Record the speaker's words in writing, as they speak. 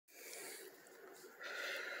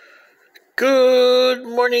Good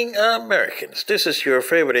morning, Americans. This is your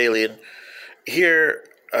favorite alien here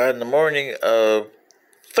on the morning of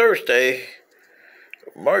Thursday,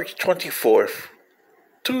 March 24th,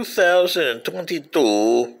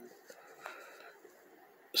 2022.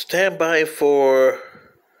 Stand by for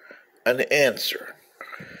an answer.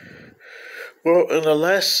 Well, in the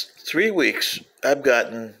last 3 weeks, I've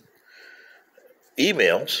gotten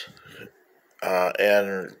emails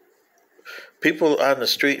and people on the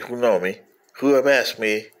street who know me who have asked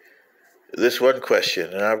me this one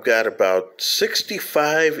question, and I've got about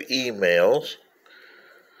 65 emails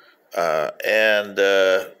and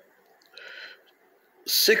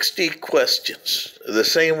 60 questions, the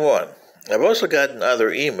same one. I've also gotten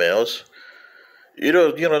other emails. You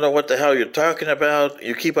don't know what the hell you're talking about.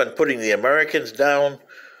 You keep on putting the Americans down.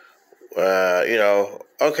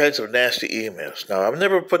 All kinds of nasty emails. Now, I've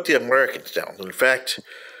never put the Americans down. In fact,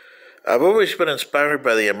 I've always been inspired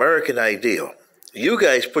by the American ideal. You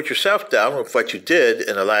guys put yourself down with what you did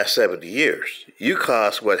in the last 70 years. You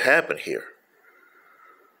caused what happened here.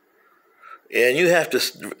 And you have to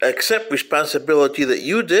accept responsibility that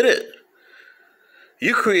you did it.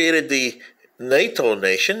 You created the NATO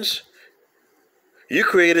nations. You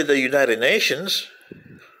created the United Nations.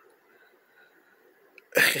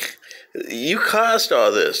 You caused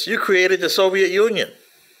all this. You created the Soviet Union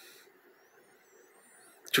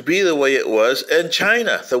to be the way it was, and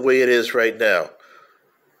China the way it is right now.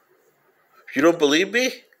 If you don't believe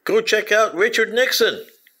me, go check out Richard Nixon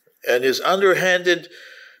and his underhanded,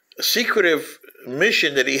 secretive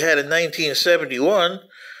mission that he had in 1971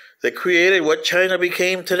 that created what China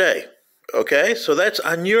became today. Okay? So that's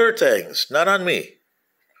on your things, not on me.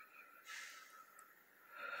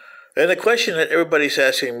 And the question that everybody's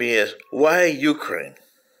asking me is, why Ukraine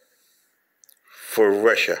for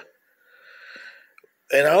Russia?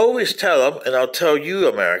 And I always tell them, and I'll tell you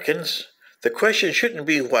Americans, the question shouldn't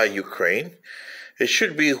be why Ukraine. It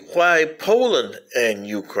should be why Poland and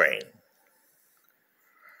Ukraine.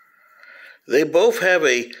 They both have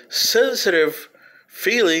a sensitive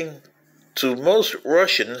feeling to most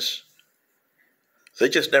Russians. They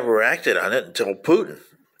just never acted on it until Putin.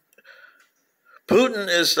 Putin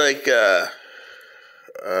is like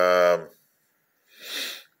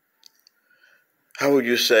how would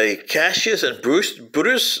you say, Cassius and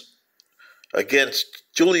Brutus against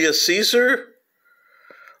Julius Caesar?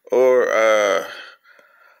 Or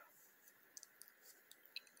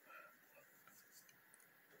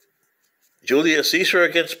Julius Caesar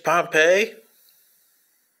against Pompey?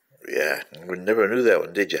 Yeah, we never knew that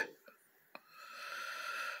one, did you?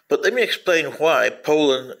 But let me explain why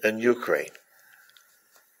Poland and Ukraine.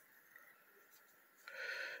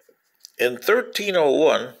 In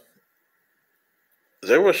 1301,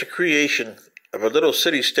 there was a creation of a little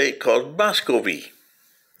city-state called Muscovy.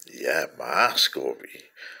 Yeah, Muscovy.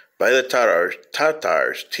 By the Tatars,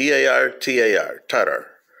 T-A-R-T-A-R, Tatar.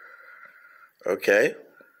 Okay?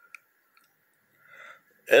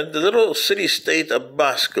 And the little city-state of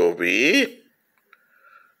Muscovy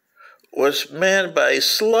was manned by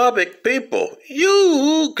Slavic people.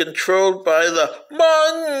 You controlled by the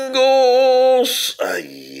Mongols.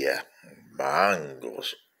 Yeah,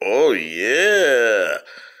 Mongols. Oh, yeah.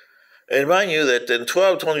 And mind you that in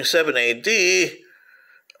 1227 A.D.,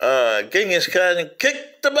 Genghis Khan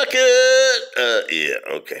kicked the bucket.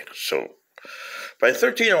 Okay. So, by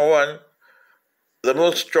 1301, the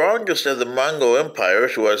most strongest of the Mongol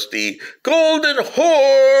empires was the Golden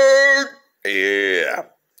Horde. Yeah.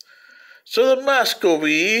 So the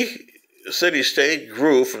Muscovy city-state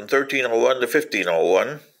grew from 1301 to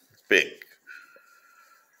 1501. Big.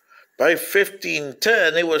 By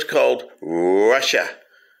 1510, it was called Russia.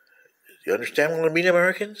 You understand what I mean,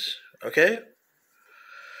 Americans? Okay?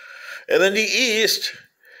 And in the east,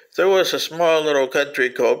 there was a small little country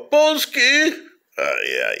called Polski.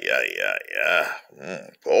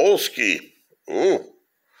 Polski. Ooh.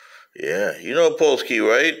 Yeah, you know Polski,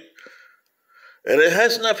 right? And it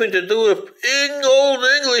has nothing to do with old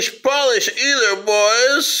English polish either,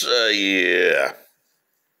 boys. Yeah.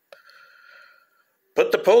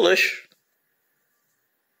 But the Polish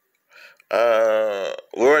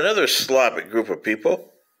were another Slavic group of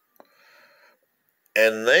people.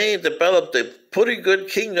 And they developed a pretty good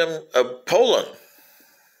kingdom of Poland.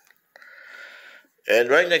 And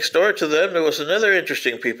right next door to them, there was another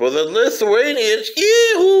interesting people, the Lithuanians,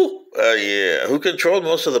 who controlled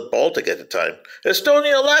most of the Baltic at the time.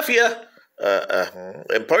 Estonia, Latvia,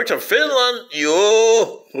 and parts of Finland,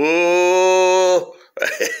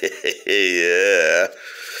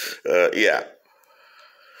 yeah.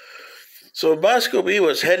 So Muscovy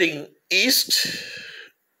was heading east,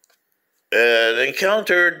 and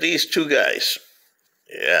encountered these two guys.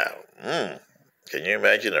 Yeah. Can you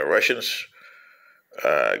imagine the Russians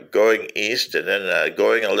going east and then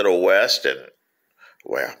going a little west? And,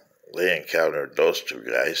 well, they encountered those two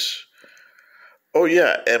guys. Oh,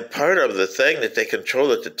 yeah, and part of the thing that they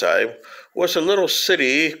controlled at the time was a little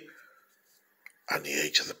city on the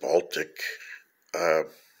edge of the Baltic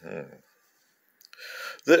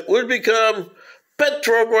that would become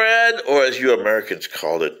Petrograd, or as you Americans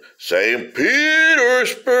called it, St.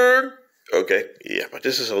 Petersburg. Okay, yeah, but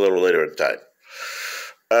this is a little later in time.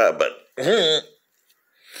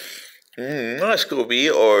 Muscovy,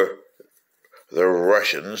 or the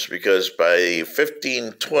Russians, because by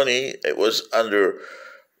 1520 it was under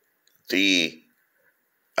the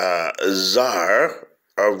Tsar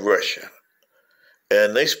of Russia.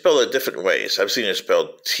 And they spell it different ways. I've seen it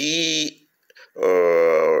spelled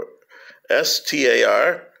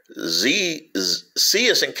S-T-A-R, C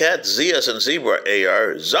as in cat, Z as in zebra,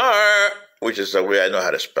 A-R, Tsar, which is the way I know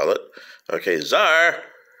how to spell it. Okay, Tsar,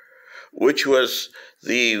 which was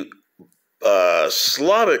the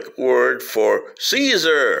Slavic word for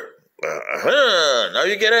Caesar. Now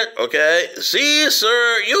you get it? Okay.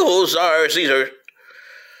 Caesar, you Tsar, Caesar.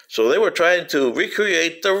 So they were trying to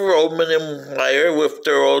recreate the Roman Empire with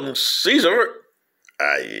their own Caesar.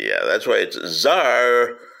 Yeah, that's why it's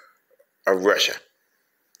Tsar of Russia.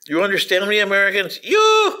 You understand me, Americans?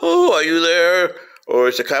 Yoo-hoo, are you there? Or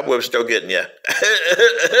is the cobweb still getting you?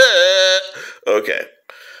 Okay.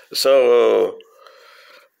 So,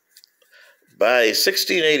 by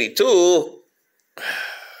 1682,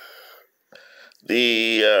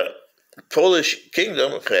 the Polish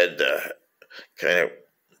kingdom had kind of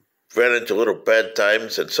ran into little bad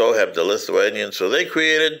times, and so have the Lithuanians. So they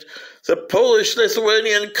created the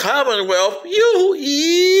Polish-Lithuanian Commonwealth.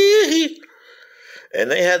 And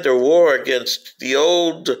they had their war against the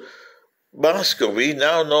old Muscovy,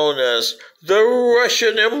 now known as the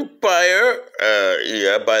Russian Empire,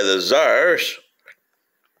 by the Tsars.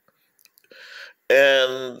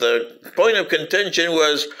 And the point of contention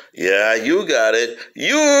was, yeah, you got it,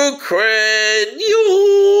 Ukraine,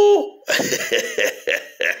 you.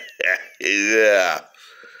 Yeah.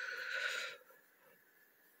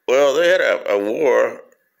 Well, they had a war,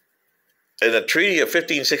 and the Treaty of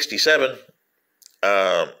 1567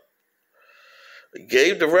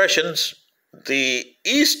 gave the Russians the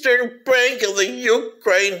eastern bank of the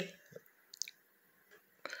Ukraine.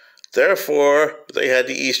 Therefore, they had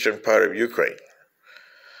the eastern part of Ukraine.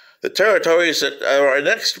 The territories that are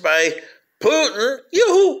annexed by Putin,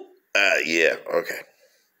 yeah, okay.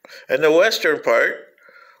 And the western part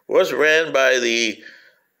was ran by the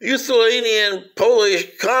Lithuanian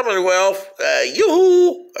Polish Commonwealth,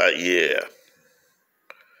 yeah.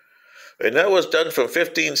 And that was done from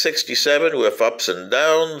 1567 with ups and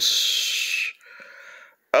downs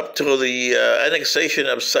up to the annexation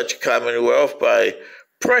of such Commonwealth by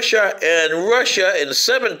Prussia and Russia in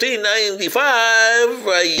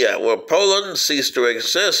 1795, where Poland ceased to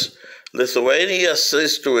exist, Lithuania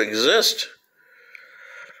ceased to exist,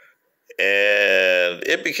 and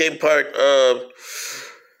it became part of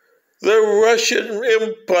the Russian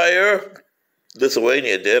Empire.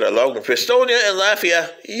 Lithuania did, along with Estonia and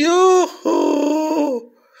Latvia.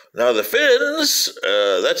 Yoo-hoo! Now the Finns,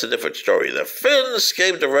 that's a different story. The Finns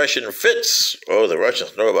gave the Russian fits. Oh, the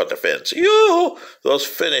Russians know about the Finns. Yoo! Those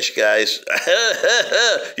Finnish guys.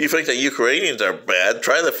 You think the Ukrainians are bad?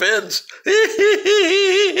 Try the Finns.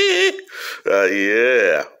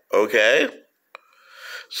 Yeah. Okay.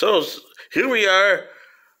 So here we are,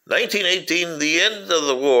 1918, the end of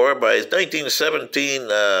the war. By 1917,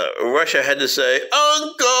 Russia had to say,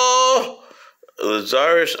 Uncle! The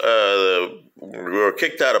Tsars were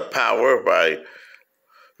kicked out of power by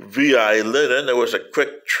V.I. Lenin. There was a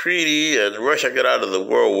quick treaty, and Russia got out of the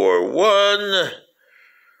World War I.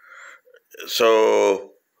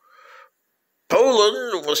 So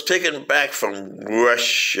Poland was taken back from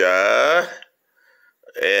Russia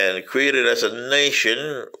and created as a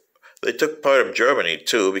nation. They took part of Germany,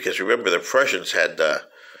 too, because remember, the Prussians had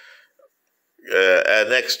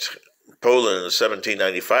annexed Poland in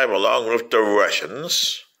 1795, along with the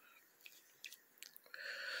Russians.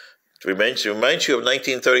 Reminds you of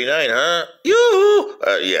 1939, huh?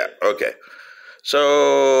 Yeah, okay.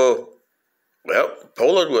 So, well,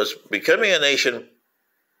 Poland was becoming a nation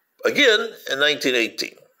again in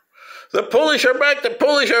 1918. The Polish are back, the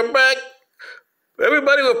Polish are back.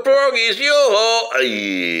 Everybody with pierogies, yeah.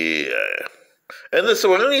 And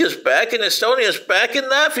Lithuania's back, and Estonia's back, and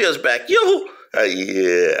Latvia's back,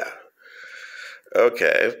 yeah.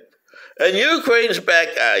 Okay. And Ukraine's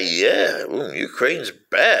back, yeah. Ukraine's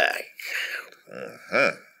back.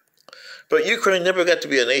 But Ukraine never got to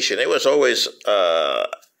be a nation. It was always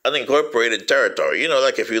unincorporated territory. You know,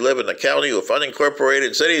 like if you live in a county with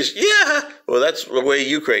unincorporated cities, yeah. Well, that's the way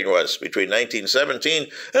Ukraine was between 1917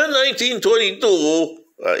 and 1922.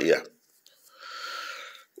 Yeah.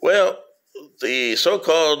 Well, the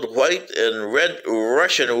so-called White and Red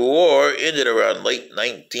Russian War ended around late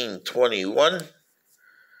 1921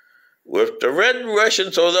 with the Red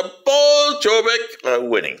Russians or the Bolshevik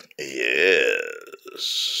winning.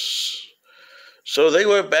 Yes. So they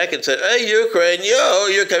went back and said, hey, Ukraine,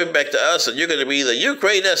 you're coming back to us, and you're going to be the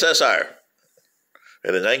Ukraine SSR.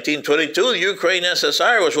 And in 1922, the Ukraine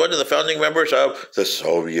SSR was one of the founding members of the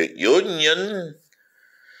Soviet Union.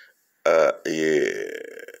 Yeah.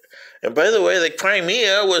 And by the way, the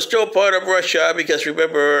Crimea was still part of Russia because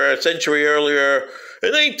remember a century earlier,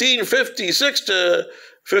 in 1856 to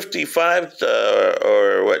 55,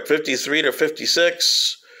 or what, 53 to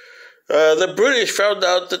 56, the British found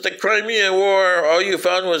out that the Crimea War, all you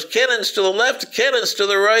found was cannons to the left, cannons to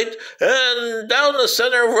the right, and down the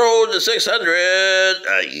center road to 600.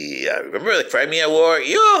 Yeah, remember the Crimea War?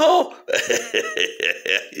 Yo!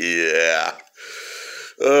 Yeah.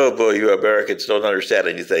 Oh, boy, you Americans don't understand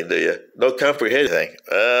anything, do you? No comprehend anything.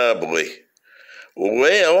 Oh, boy.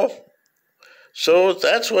 Well, so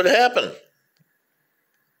that's what happened.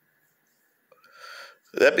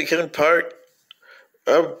 That became part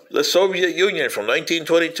of the Soviet Union from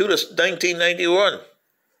 1922 to 1991.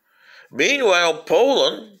 Meanwhile,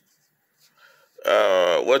 Poland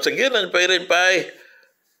was again invaded by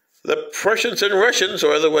the Prussians and Russians,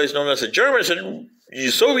 or otherwise known as the Germans, in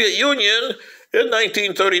the Soviet Union in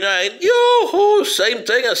 1939. Yoo-hoo! Same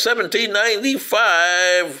thing as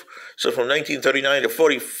 1795. So from 1939 to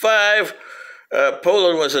 45,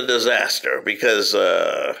 Poland was a disaster because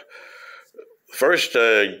first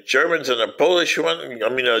Germans and the Polish German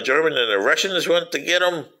and the Russians went to get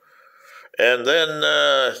them, and then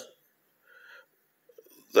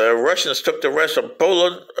the Russians took the rest of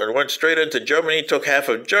Poland and went straight into Germany, took half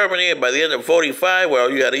of Germany, and by the end of 45, well,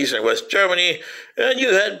 you had East and West Germany, and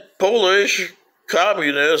you had Polish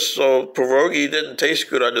communists, so pierogi didn't taste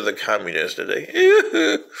good under the communists, did they?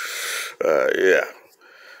 Yeah.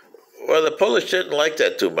 Well, the Polish didn't like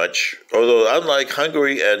that too much, although unlike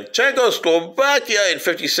Hungary and Czechoslovakia in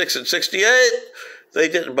 56 and 68, they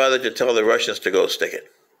didn't bother to tell the Russians to go stick it,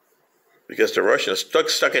 because the Russians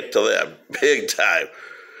stuck it to them big time.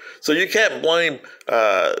 So you can't blame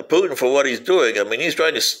Putin for what he's doing. I mean, he's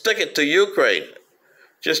trying to stick it to Ukraine,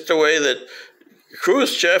 just the way that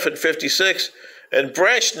Khrushchev in 56 and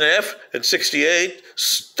Brezhnev in 68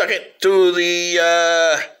 stuck it to the,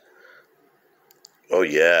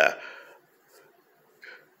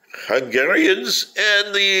 Hungarians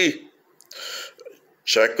and the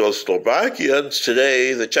Czechoslovakians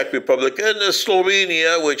today, the Czech Republic and the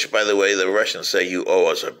Slovenia, which, by the way, the Russians say you owe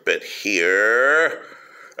us a bit here.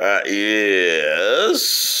 Yes.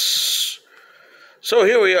 So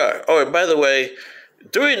here we are. Oh, and by the way,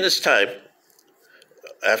 during this time,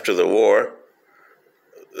 after the war,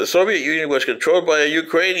 the Soviet Union was controlled by a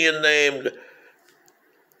Ukrainian named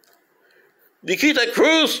Nikita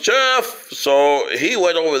Khrushchev. So he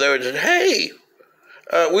went over there and said, hey,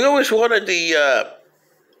 we always wanted the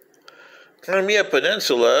Crimea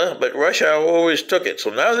Peninsula, but Russia always took it. So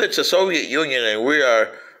now that it's the Soviet Union and we are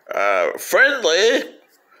friendly,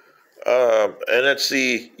 and it's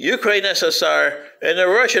the Ukraine SSR and the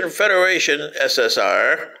Russian Federation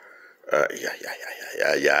SSR,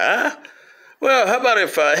 yeah. Well, how about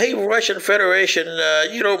if, hey, Russian Federation,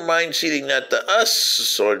 you don't mind ceding that to us?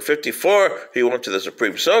 So in 54, he went to the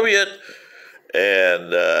Supreme Soviet,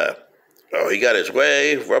 and he got his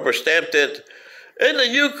way, rubber stamped it, and the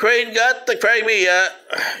Ukraine got the Crimea.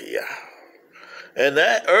 Yeah. And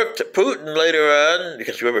that irked Putin later on,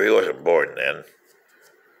 because remember, he wasn't born then.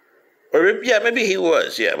 Or, yeah, maybe he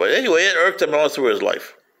was, yeah. But anyway, it irked him all through his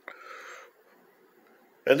life.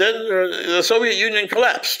 And then the Soviet Union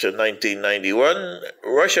collapsed in 1991.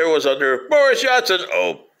 Russia was under Boris Yeltsin.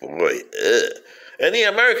 Oh, boy. And the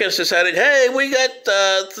Americans decided, hey, we got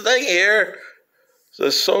the thing here.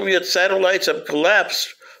 The Soviet satellites have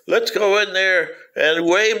collapsed. Let's go in there and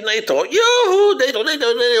wave NATO. Yoo-hoo, NATO,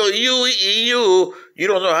 EU. You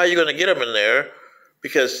don't know how you're going to get them in there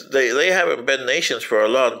because they haven't been nations for a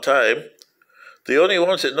long time. The only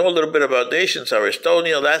ones that know a little bit about nations are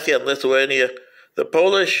Estonia, Latvia, and Lithuania. The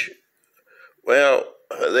Polish, well,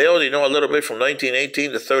 they only know a little bit from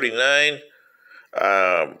 1918 to 39.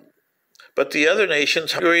 But the other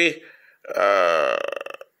nations, Hungary,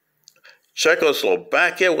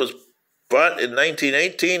 Czechoslovakia was bought in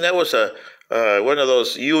 1918. That was a one of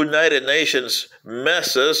those United Nations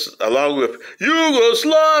messes, along with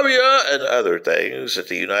Yugoslavia and other things that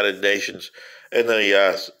the United Nations and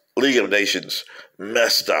the League of Nations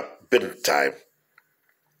messed up big time.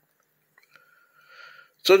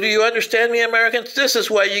 So do you understand me, Americans? This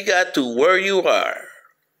is why you got to where you are.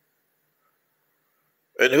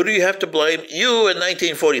 And who do you have to blame? You in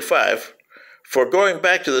 1945 for going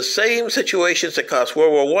back to the same situations that caused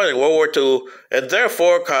World War I and World War II, and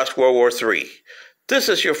therefore caused World War III. This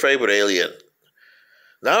is your favorite alien.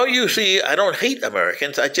 Now you see, I don't hate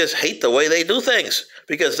Americans, I just hate the way they do things,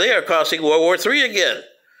 because they are causing World War III again.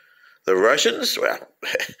 The Russians, well,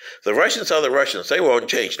 the Russians are the Russians. They won't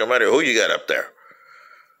change no matter who you got up there.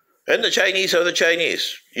 And the Chinese are the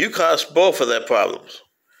Chinese. You caused both of their problems.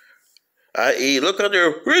 I.e., look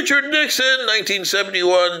under Richard Nixon,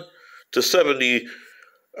 1971 to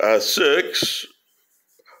 76,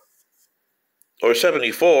 or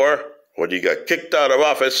 74, when he got kicked out of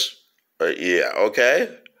office. Yeah,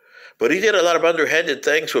 okay. But he did a lot of underhanded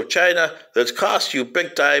things with China that's cost you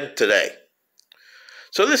big time today.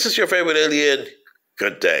 So this is your favorite alien.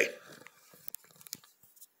 Good day.